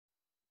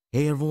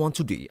Hey everyone,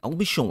 today I'll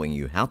be showing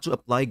you how to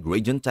apply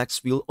gradient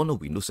text fill on a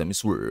Windows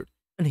MS Word.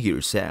 And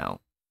here's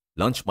how.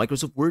 Launch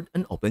Microsoft Word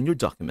and open your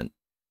document.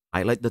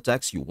 Highlight the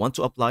text you want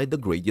to apply the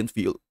gradient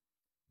fill.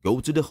 Go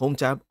to the Home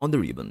tab on the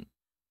ribbon.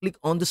 Click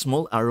on the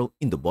small arrow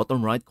in the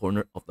bottom right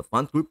corner of the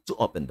font group to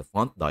open the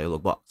font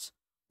dialog box.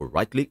 Or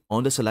right-click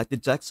on the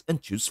selected text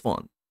and choose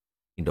Font.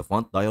 In the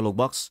font dialog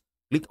box,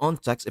 click on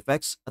Text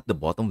Effects at the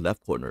bottom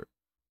left corner.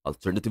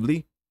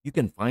 Alternatively, you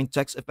can find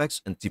text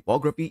effects and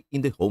typography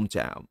in the Home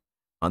tab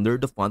under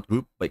the font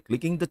group by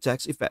clicking the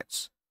text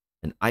effects,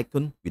 an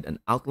icon with an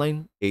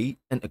outline A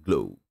and a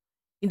glow.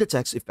 In the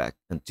text effect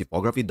and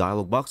typography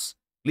dialog box,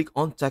 click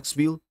on text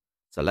fill,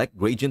 select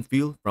gradient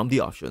fill from the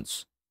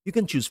options. You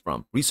can choose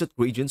from preset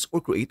gradients or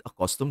create a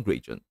custom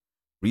gradient.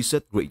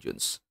 Preset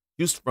gradients.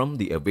 Choose from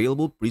the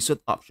available preset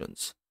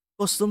options.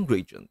 Custom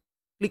gradient.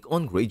 Click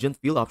on gradient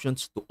fill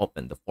options to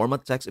open the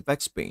format text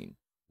effects pane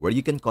where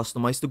you can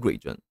customize the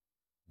gradient.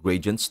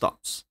 Gradient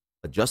stops.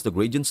 Adjust the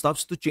gradient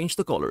stops to change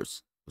the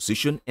colors,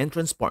 position, and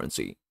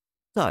transparency.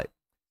 Type.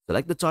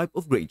 Select the type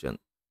of gradient,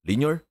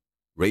 linear,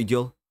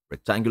 radial,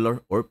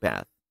 rectangular, or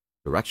path.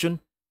 Direction.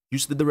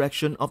 Choose the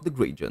direction of the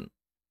gradient.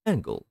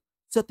 Angle.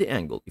 Set the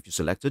angle if you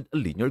selected a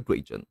linear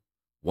gradient.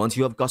 Once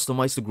you have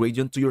customized the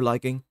gradient to your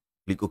liking,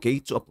 click OK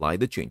to apply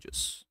the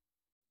changes.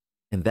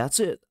 And that's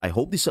it. I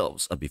hope this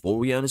helps. And before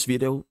we end this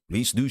video,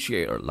 please do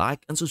share,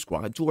 like, and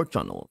subscribe to our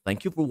channel.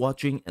 Thank you for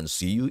watching and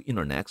see you in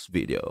our next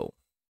video.